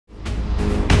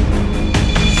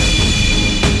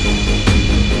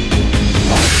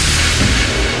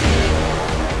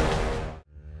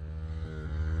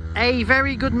A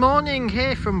very good morning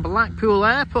here from Blackpool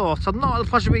Airport. I'm not at the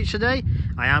Pleasure Beach today.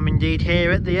 I am indeed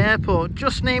here at the airport,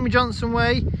 just near Johnson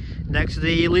Way, next to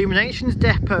the Illuminations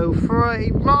depot, for a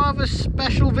rather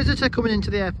special visitor coming into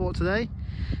the airport today.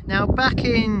 Now, back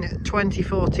in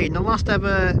 2014, the last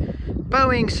ever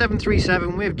Boeing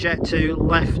 737 with Jet2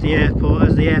 left the airport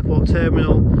as the airport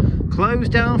terminal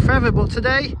closed down forever. But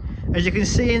today, as you can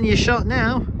see in your shot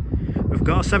now, we've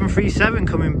got a 737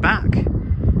 coming back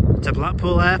to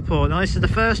Blackpool Airport. Now, this is the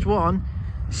first one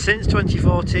since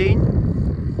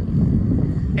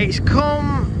 2014. It's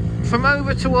come from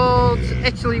over towards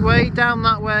Italy way, down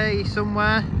that way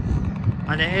somewhere,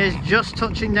 and it is just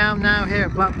touching down now here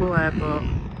at Blackpool Airport.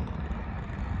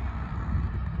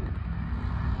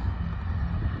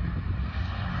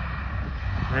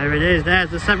 There it is,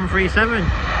 there's the 737.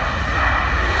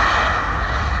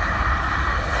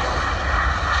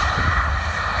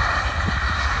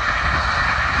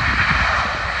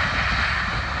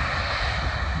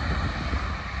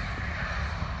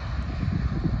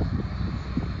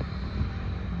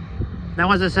 Now,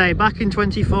 as I say, back in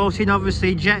 2014,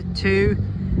 obviously Jet2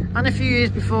 and a few years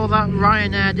before that,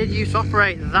 Ryanair did used to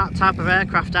operate that type of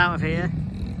aircraft out of here.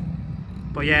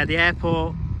 But yeah, the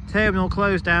airport terminal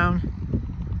closed down,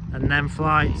 and then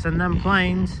flights and then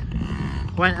planes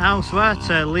went elsewhere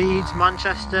to Leeds,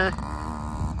 Manchester,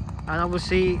 and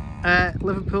obviously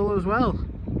Liverpool as well.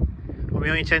 And we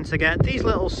only tend to get these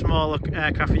little smaller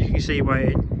aircraft, as you can see,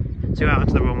 waiting to go out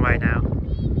to the runway now.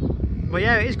 But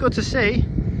yeah, it's good to see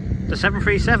the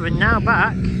 737 now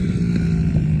back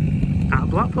at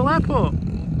Blackpool Airport.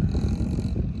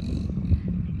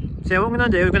 So what I'm going to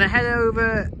do, we're going to head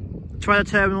over to where the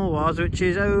terminal was, which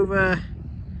is over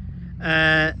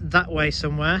that way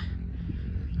somewhere,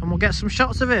 and we'll get some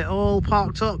shots of it all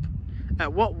parked up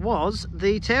at what was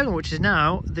the terminal, which is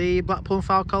now the Blackpool and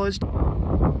Fylde College.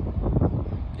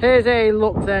 Here's a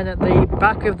look then at the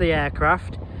back of the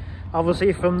aircraft.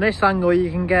 Obviously from this angle you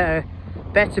can get a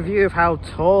better view of how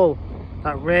tall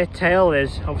that rear tail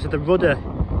is, obviously the rudder.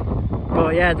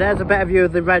 But yeah, there's a better view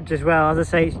of the reg as well. As I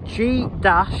say, it's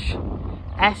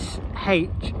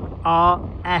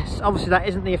G-SHRS. Obviously that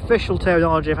isn't the official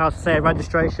terminology of how to say a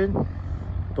registration,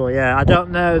 but yeah, I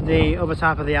don't know the other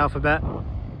type of the alphabet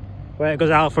where it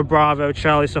goes Alpha, Bravo,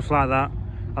 Charlie, stuff like that.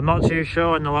 I'm not too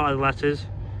sure in a lot of the letters.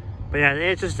 But yeah,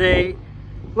 here's just a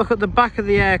look at the back of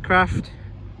the aircraft.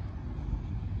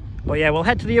 But yeah, we'll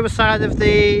head to the other side of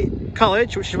the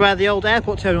college, which is where the old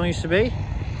airport terminal used to be,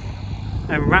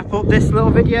 and wrap up this little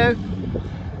video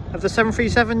of the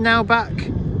 737 now back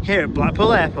here at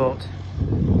Blackpool Airport.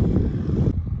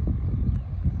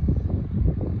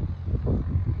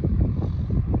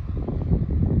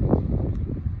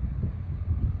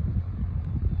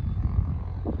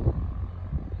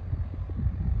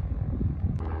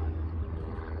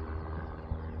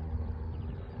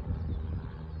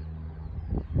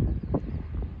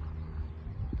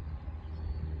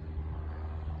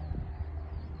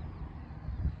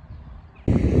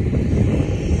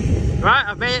 Right,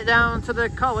 I've made it down to the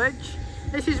college.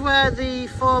 This is where the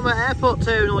former airport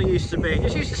terminal used to be. It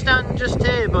just used to stand just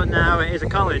here, but now it is a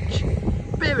college.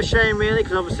 Bit of a shame really,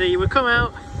 because obviously you would come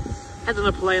out, head on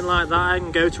a plane like that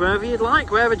and go to wherever you'd like,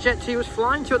 wherever Jet2 was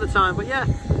flying to at the time. But yeah,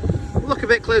 look a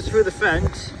bit closer through the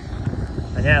fence,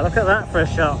 and yeah, look at that for a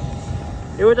shot.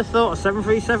 Who would have thought a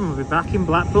 737 would be back in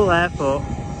Blackpool Airport?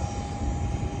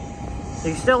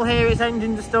 You can still hear its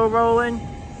engines are still rolling.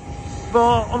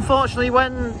 But unfortunately,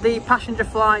 when the passenger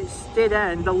flights did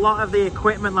end, a lot of the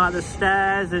equipment, like the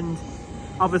stairs and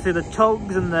obviously the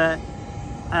tugs and the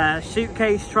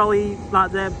suitcase trolley,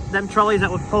 like them trolleys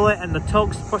that would pull it, and the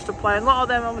tugs to push the plane, a lot of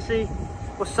them obviously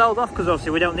were sold off because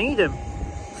obviously we don't need them.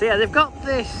 So yeah, they've got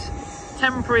this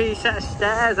temporary set of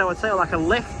stairs, I would say, like a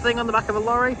lift thing on the back of a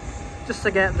lorry, just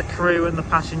to get the crew and the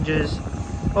passengers,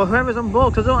 or whoever's on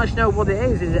board, because I don't actually know what it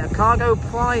is. Is it a cargo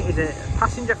flight? Is it a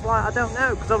passenger flight? I don't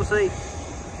know, because obviously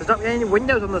there's not any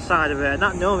windows on the side of it, and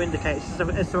that normally indicates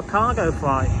it's a cargo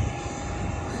flight.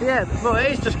 So yeah, but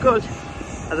it is just good,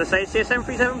 as I say, to see a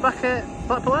 737 back at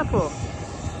Blackpool Airport.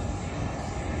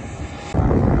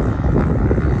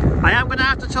 I am going to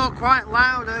have to talk quite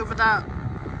loud over that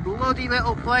bloody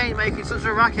little plane making such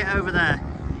a racket over there.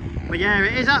 But yeah,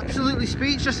 it is absolutely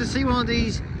speechless to see one of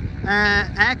these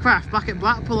aircraft back at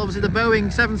Blackpool. Obviously the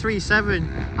Boeing 737,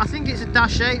 I think it's a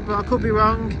 -8, but I could be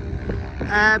wrong.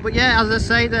 But yeah, as I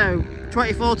say though,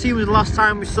 2014 was the last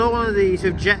time we saw one of these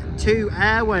with Jet2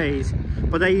 Airways,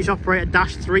 but they used to operate a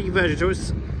 -3 version, so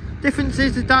it's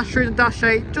differences to -3 and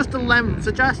 -8, just the length.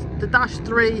 So just the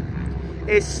 -3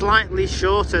 is slightly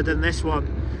shorter than this one,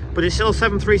 but it's still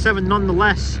 737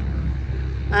 nonetheless.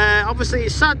 Obviously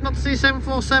it's sad not to see a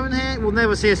 747 here. We'll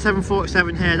never see a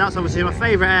 747 here. That's obviously my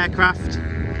favourite aircraft.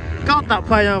 God, that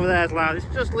plane over there is loud. It's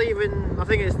just leaving, I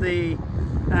think it's the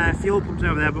fuel pumps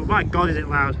over there, but my God is it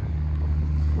loud.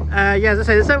 Yeah, as I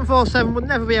say, the 747 would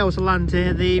never be able to land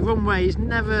here. The runway is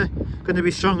never going to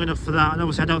be strong enough for that, and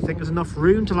obviously I don't think there's enough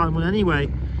room to land one anyway.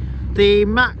 The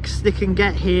max they can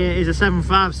get here is a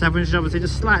 757, which is obviously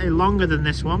just slightly longer than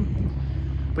this one.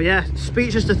 But yeah,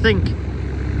 speechless to think.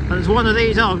 And there's one of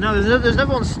these. Oh no, there's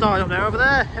another one starting up there, over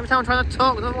there. Every time I'm trying to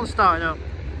talk, another one starting up.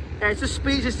 Yeah, it's just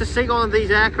speechless to see one of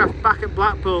these aircraft back at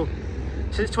Blackpool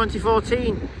since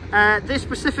 2014. This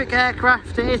specific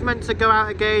aircraft, it is meant to go out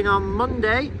again on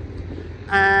Monday.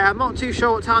 I'm not too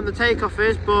sure what time the takeoff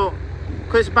is, but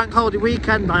because it's bank holiday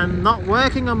weekend, I'm not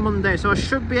working on Monday, so I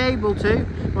should be able to,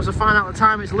 once I find out the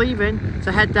time it's leaving,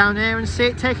 to head down here and see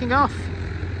it taking off.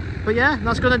 But yeah,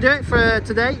 that's going to do it for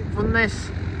today from this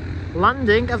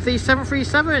landing of the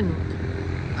 737.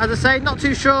 As I say, not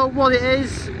too sure what it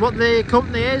is, what the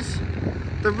company is.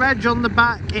 The reg on the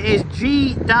back, it is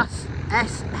G-SHRS.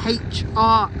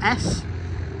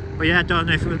 But yeah, I don't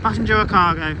know if it was passenger or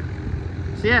cargo.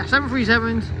 So yeah,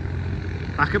 737s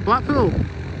back at Blackpool.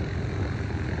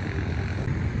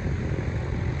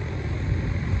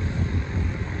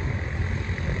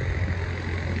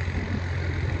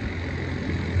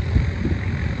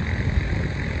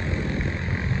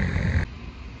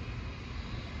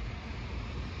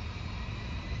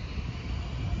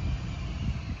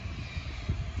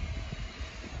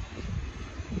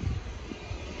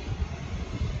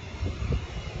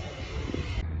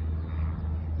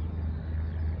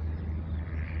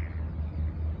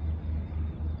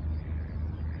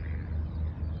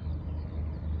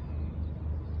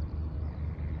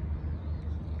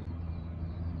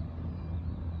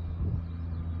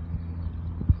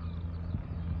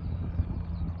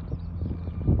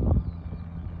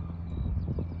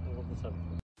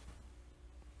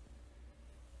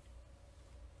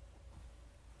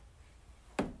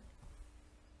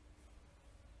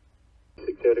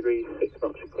 Degrees, 6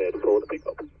 knots cleared for the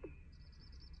pickup.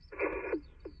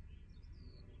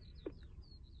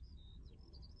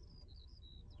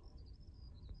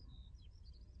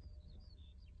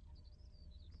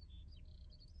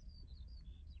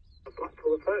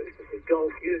 Blackpool approach, this is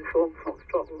Golf Uniform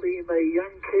Foxtrot Lima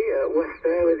Yankee at West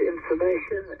Air with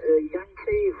information,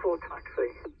 Yankee for taxi.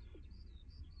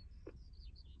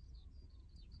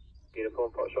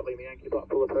 Uniform Foxtrot Lima Yankee,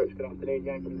 Blackpool approach, good afternoon,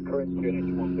 Yankees current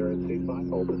 28025,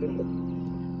 hold position.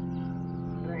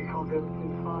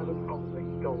 8025 and promptly,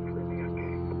 Golf Lima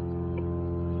Yankee.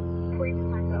 Please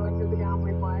tango into the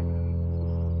downwind line.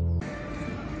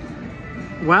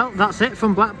 Well, that's it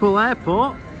from Blackpool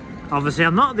Airport. Obviously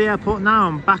I'm not at the airport now,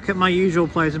 I'm back at my usual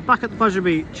place, I'm back at the Pleasure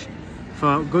Beach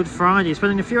for Good Friday,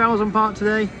 spending a few hours on park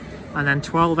today and then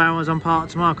 12 hours on park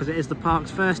tomorrow because it is the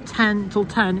park's first 10 till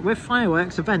 10 with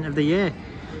fireworks event of the year.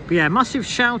 But yeah, massive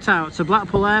shout out to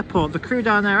Blackpool Airport. The crew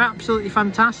down there are absolutely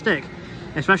fantastic,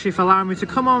 especially for allowing me to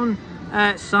come on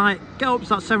site, get up to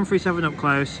that 737 up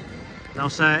close, and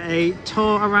also a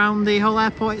tour around the whole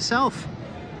airport itself.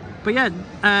 But yeah,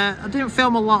 I didn't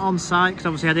film a lot on site because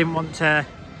obviously I didn't want to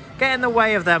get in the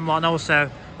way of them, and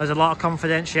also there's a lot of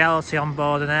confidentiality on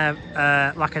board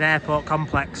like an airport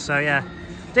complex. So yeah,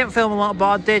 didn't film a lot, but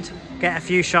I did get a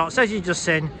few shots, as you just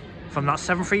seen, from that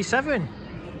 737.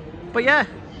 But yeah,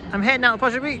 I'm heading out to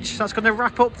Pleasure Beach. That's going to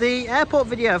wrap up the airport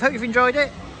video. I hope you've enjoyed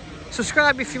it.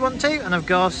 Subscribe if you want to, and of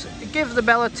course, give the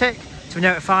bell a tick to be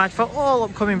notified for all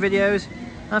upcoming videos.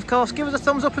 And of course, give us a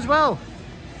thumbs up as well.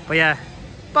 But yeah,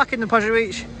 back in the Pleasure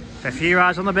Beach for a few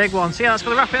rides on the big one. So yeah, that's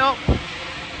going to wrap it up.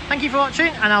 Thank you for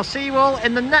watching, and I'll see you all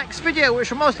in the next video, which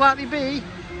will most likely be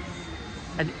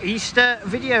an Easter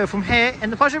video from here in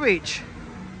the Pleasure Beach.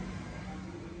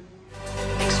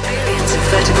 Experience of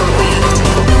vertical